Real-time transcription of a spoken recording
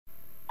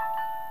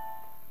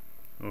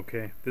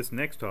Okay, this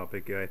next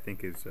topic I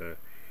think is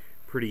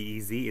pretty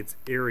easy. It's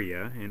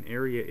area, and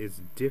area is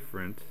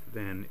different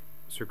than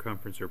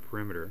circumference or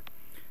perimeter.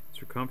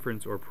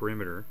 Circumference or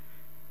perimeter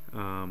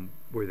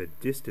were the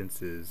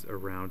distances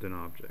around an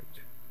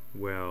object.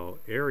 Well,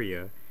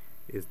 area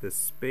is the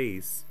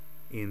space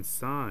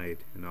inside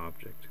an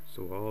object.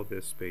 So all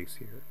this space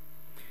here.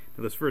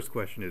 Now this first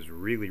question is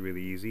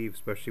really easy,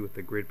 especially with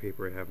the grid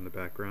paper I have in the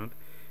background.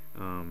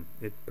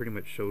 It pretty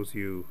much shows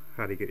you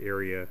how to get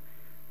area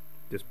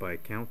just by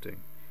counting.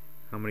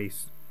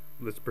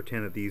 Let's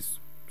pretend that these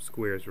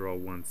squares are all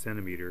 1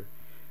 centimeter.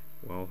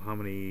 Well, how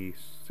many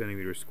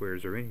centimeter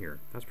squares are in here?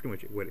 That's pretty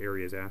much what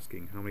area is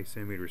asking. How many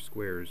centimeter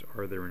squares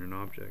are there in an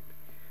object?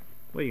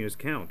 Well, you just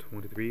count.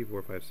 1, 2, 3,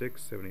 4, 5,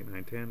 6, 7, 8,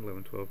 9, 10,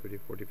 11, 12, 13,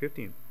 14,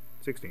 15,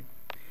 16.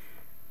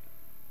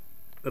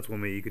 That's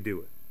one way you could do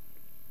it.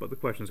 But the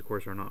questions, of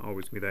course, are not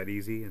always going to be that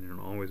easy, and you're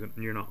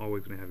not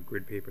always going to have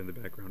grid paper in the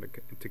background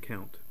to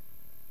count.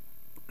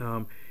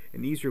 An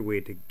easier way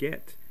to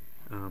get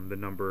the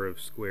number of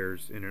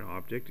squares in an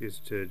object is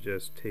to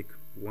just take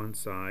one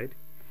side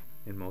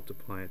and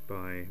multiply it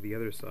by the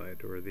other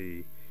side, or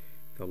the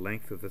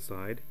length of the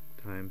side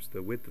times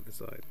the width of the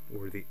side,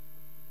 or the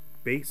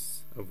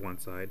base of one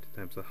side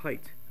times the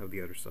height of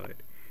the other side.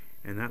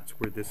 And that's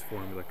where this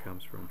formula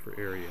comes from for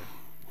area.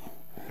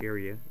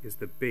 Area is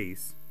the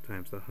base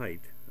times the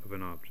height of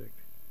an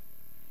object.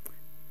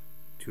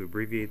 To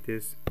abbreviate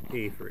this,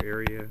 A for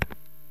area,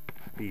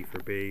 B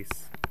for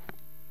base,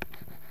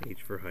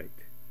 H for height.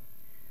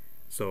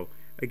 So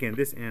again,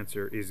 this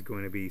answer is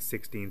going to be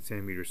 16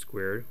 centimeters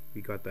squared.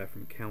 We got that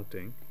from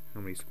counting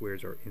how many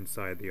squares are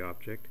inside the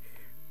object.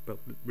 But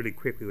really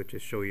quickly, let's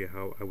just show you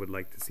how I would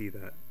like to see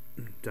that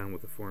done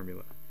with a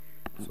formula.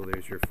 So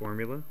there's your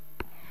formula,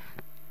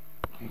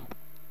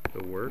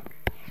 the work,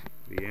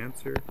 the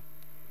answer.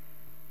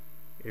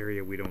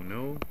 Area we don't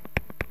know.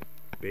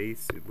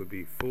 Base, it would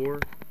be 4.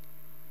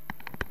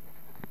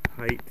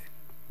 Height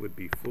would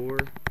be 4.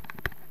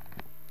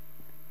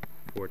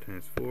 4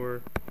 times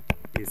 4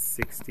 is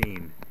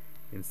 16.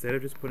 Instead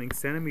of just putting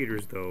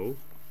centimeters, though,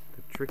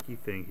 the tricky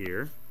thing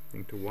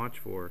to watch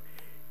for,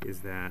 is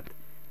that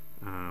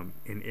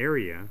in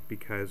area,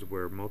 because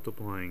we're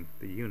multiplying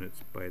the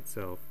units by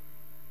itself,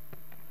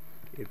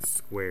 it's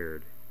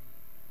squared.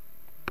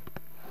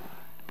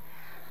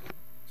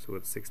 So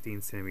it's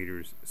 16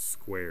 centimeters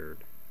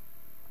squared,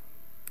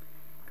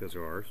 because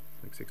there are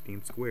like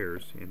 16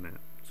 squares in that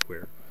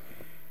square.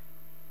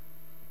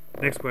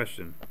 Next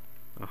question.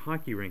 A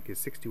hockey rink is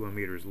 61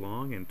 meters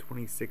long and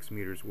 26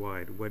 meters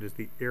wide. What is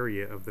the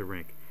area of the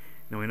rink?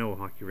 Now I know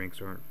hockey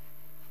rinks aren't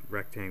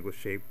rectangle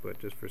shaped, but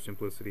just for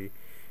simplicity,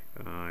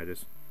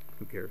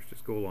 who cares?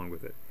 Just go along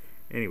with it.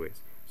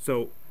 Anyways,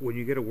 so when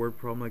you get a word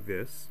problem like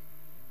this,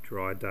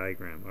 draw a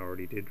diagram. I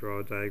already did draw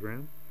a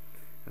diagram.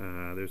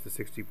 There's the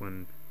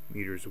 61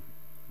 meters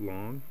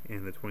long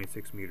and the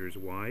 26 meters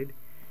wide,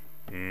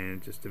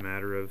 and just a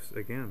matter of,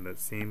 again, that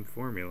same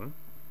formula.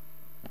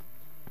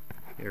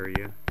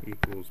 Area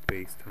equals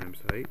base times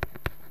height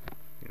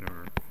in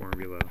our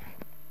formula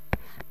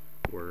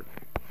work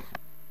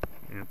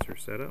answer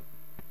setup.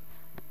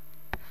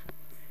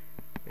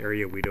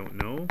 Area we don't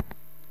know.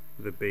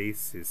 The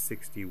base is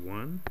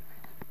 61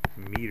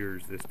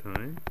 meters this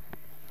time.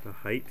 The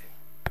height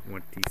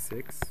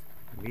 26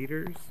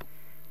 meters.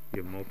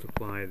 You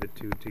multiply the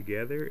two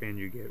together and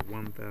you get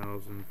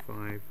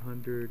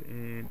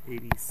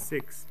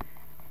 1,586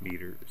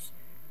 meters.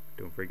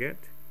 Don't forget,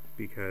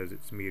 because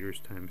it's meters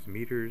times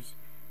meters,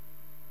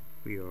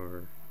 we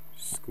are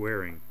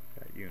squaring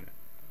that unit.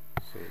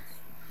 So it's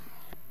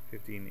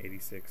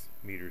 1586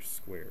 meters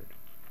squared.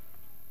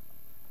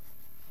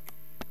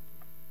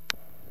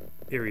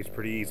 Area is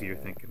pretty easy. You're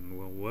thinking,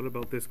 well, what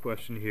about this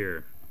question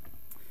here?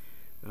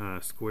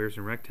 Squares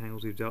and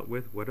rectangles we've dealt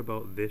with. What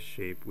about this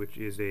shape, which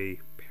is a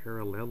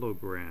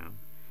parallelogram?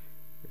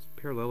 This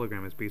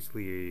parallelogram is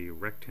basically a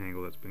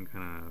rectangle that's been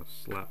kind of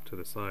slapped to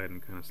the side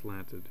and kind of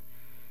slanted.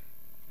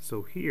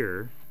 So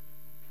here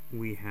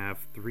we have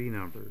 3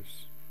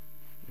 numbers,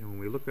 and when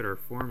we look at our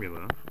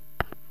formula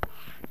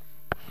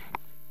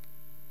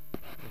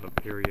of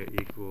area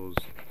equals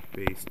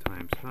base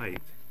times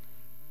height,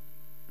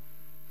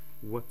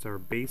 what's our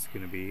base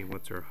going to be and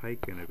what's our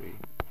height going to be?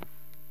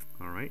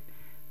 Alright,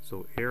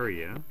 so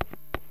area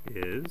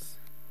is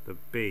the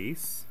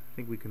base. I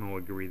think we can all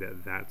agree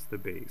that that's the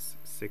base,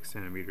 6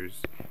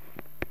 centimeters.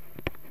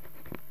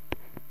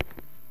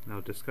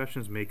 Now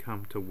discussions may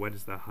come to what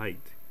is the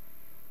height.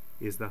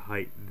 Is the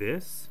height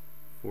this,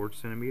 4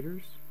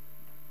 centimeters?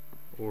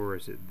 Or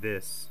is it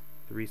this,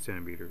 3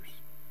 centimeters?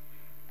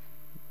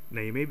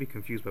 Now you may be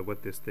confused by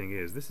what this thing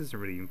is. This isn't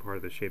really even part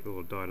of the shape of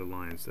little dotted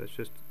lines.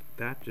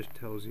 That just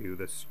tells you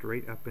the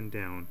straight up and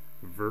down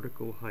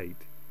vertical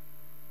height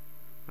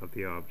of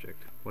the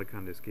object. Well, I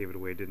kind of just gave it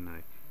away, didn't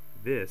I?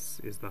 This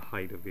is the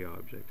height of the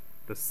object.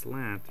 The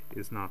slant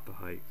is not the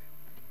height.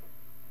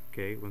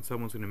 Okay, when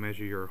someone's going to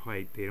measure your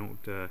height, they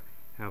don't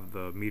have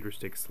the meter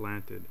stick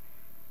slanted.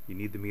 You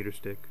need the meter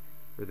stick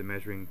or the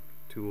measuring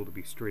tool to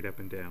be straight up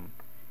and down,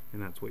 and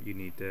that's what you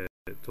need to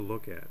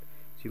look at.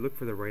 So you look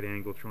for the right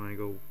angle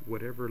triangle.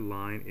 Whatever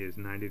line is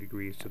 90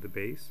 degrees to the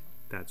base,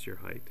 that's your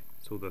height.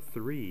 So the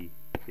 3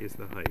 is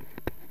the height.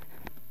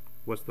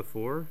 What's the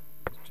 4?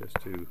 It's just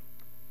to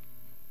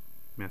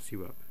mess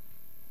you up.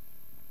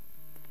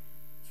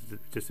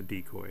 It's just a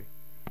decoy.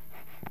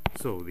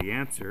 So the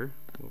answer,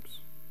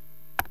 whoops,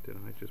 did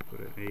I just put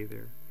an A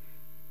there?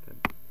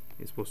 That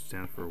is supposed to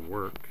stand for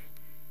work.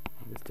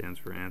 This stands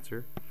for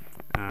answer.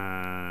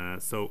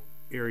 So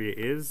area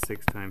is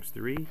 6 times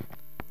 3,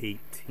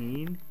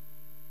 18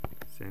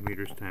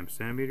 centimeters times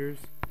centimeters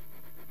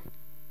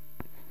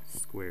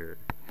squared.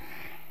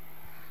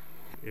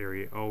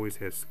 Area always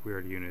has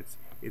squared units.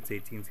 It's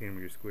 18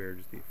 centimeters squared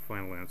is the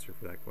final answer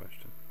for that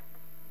question.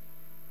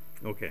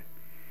 Okay,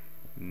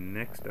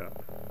 next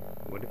up,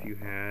 what if you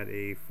had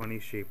a funny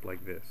shape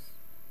like this?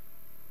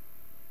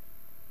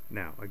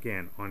 Now,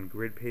 again, on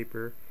grid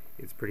paper,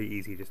 it's pretty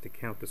easy just to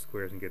count the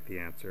squares and get the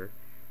answer,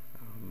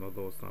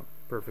 although it's not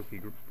perfectly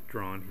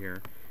drawn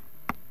here.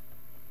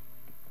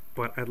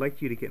 But I'd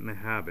like you to get in the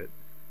habit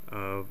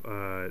of,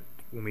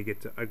 when we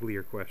get to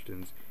uglier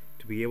questions,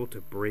 to be able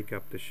to break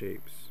up the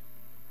shapes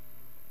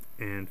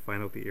and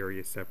find out the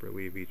area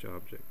separately of each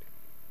object.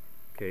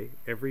 Okay,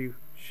 every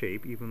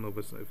shape, even though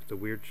if it's a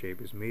weird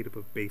shape, is made up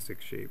of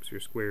basic shapes,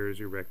 your squares,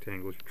 your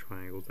rectangles, your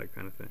triangles, that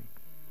kind of thing.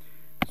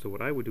 So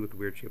what I would do with a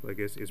weird shape like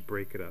this is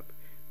break it up.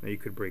 Now you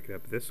could break it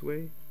up this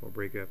way or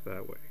break it up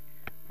that way.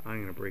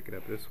 I'm going to break it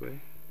up this way,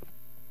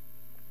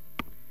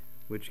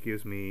 which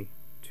gives me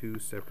two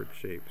separate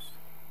shapes.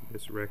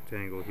 This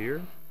rectangle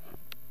here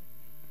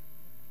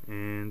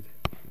and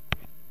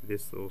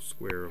this little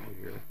square over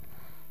here.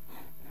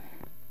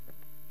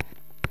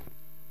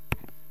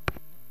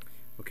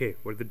 Okay,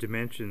 what are the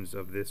dimensions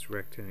of this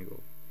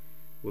rectangle?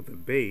 Well, the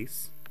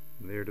base,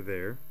 from there to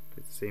there,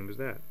 is the same as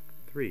that,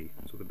 3.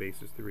 So the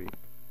base is 3.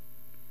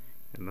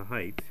 And the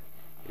height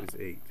is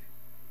 8.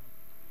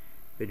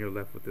 Then you're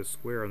left with this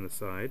square on the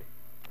side,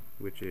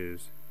 which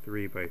is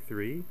 3 by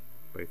 3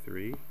 by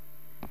 3.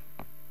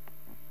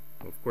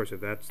 Well, of course, if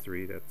that's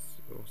 3,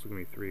 that's also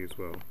going to be 3 as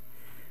well.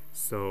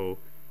 So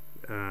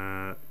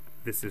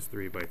this is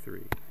 3 by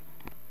 3.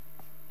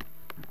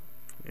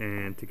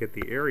 And to get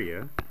the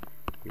area,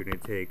 you're going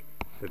to take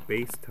the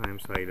base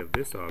times height of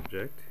this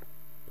object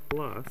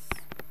plus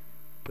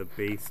the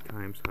base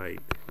times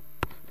height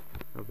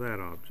of that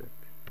object.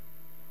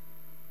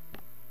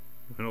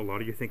 I know a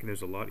lot of you are thinking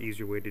there's a lot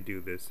easier way to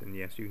do this, and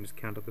yes, you can just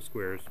count up the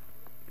squares.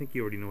 I think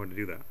you already know how to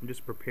do that. I'm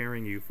just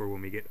preparing you for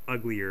when we get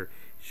uglier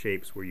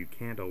shapes where you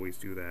can't always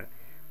do that.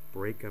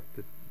 Break up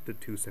the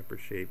two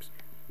separate shapes,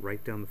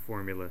 write down the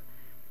formula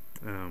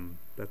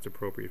that's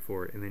appropriate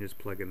for it, and then just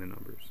plug in the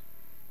numbers.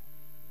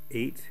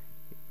 8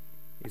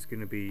 is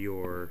going to be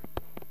your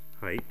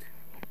height,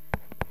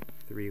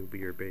 3 will be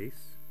your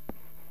base,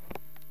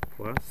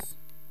 plus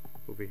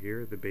over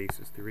here the base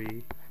is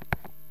 3,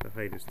 the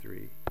height is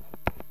 3.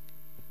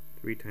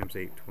 3 times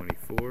 8,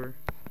 24,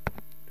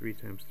 3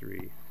 times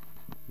 3,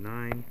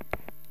 9.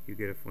 You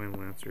get a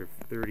final answer of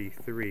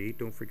 33.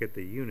 Don't forget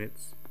the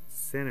units,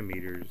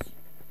 centimeters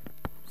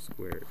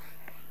squared.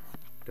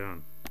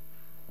 Done.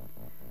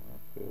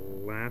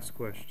 Last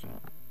question.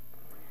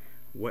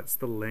 What's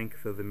the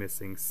length of the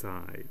missing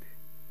side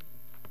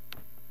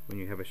when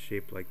you have a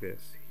shape like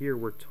this? Here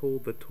we're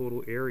told the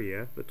total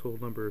area, the total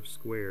number of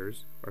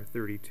squares, are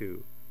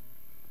 32.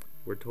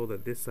 We're told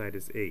that this side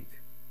is 8.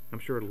 I'm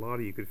sure a lot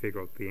of you could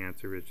figure out the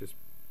answer is just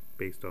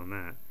based on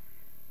that.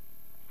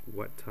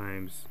 What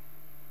times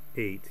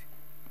 8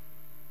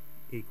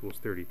 equals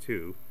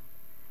 32?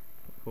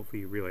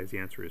 Hopefully you realize the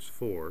answer is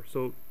 4.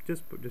 So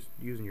just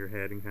using your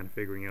head and kind of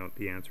figuring out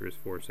the answer is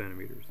 4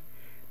 centimeters.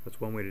 That's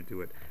one way to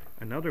do it.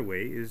 Another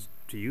way is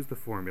to use the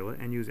formula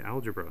and use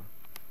algebra.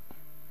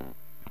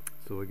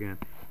 So again,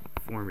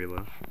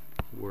 formula,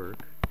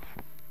 work,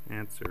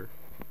 answer,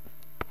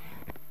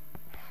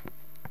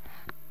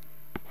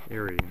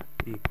 area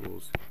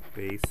equals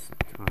base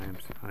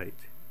times height.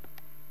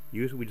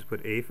 Usually we just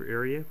put A for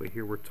area, but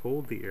here we're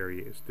told the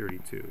area is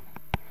 32.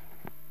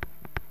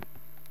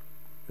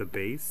 The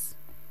base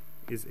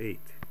is 8.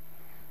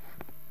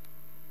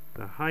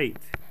 The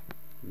height,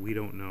 we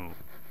don't know.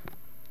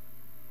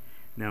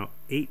 Now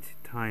 8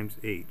 times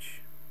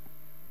h.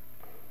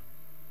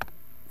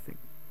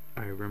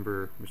 I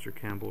remember Mr.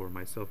 Campbell or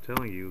myself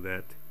telling you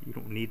that you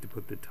don't need to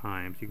put the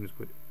times, you can just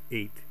put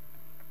 8h.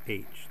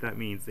 That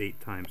means 8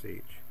 times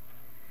h.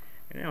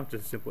 And now it's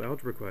just a simple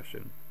algebra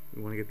question.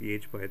 We want to get the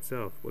h by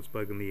itself. What's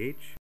bugging the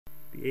h?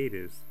 The 8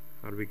 is.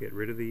 How do we get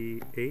rid of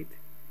the 8?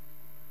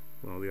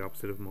 Well, the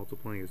opposite of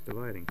multiplying is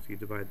dividing. So you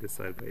divide this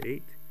side by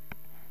 8,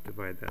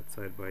 divide that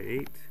side by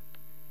 8.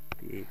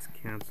 The 8's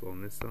cancel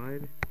on this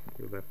side.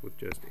 You're left with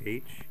just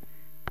h.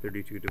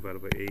 32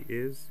 divided by 8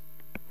 is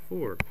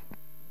 4.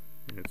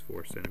 And it's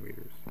 4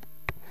 centimeters.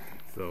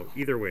 So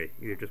either way,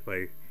 either just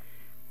by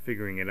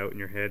figuring it out in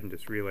your head and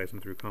just realizing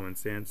through common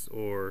sense,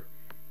 or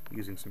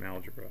using some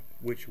algebra,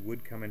 which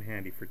would come in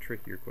handy for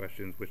trickier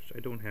questions, which I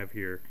don't have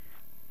here,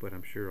 but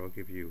I'm sure I'll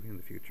give you in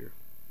the future.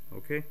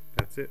 Okay,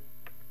 that's it.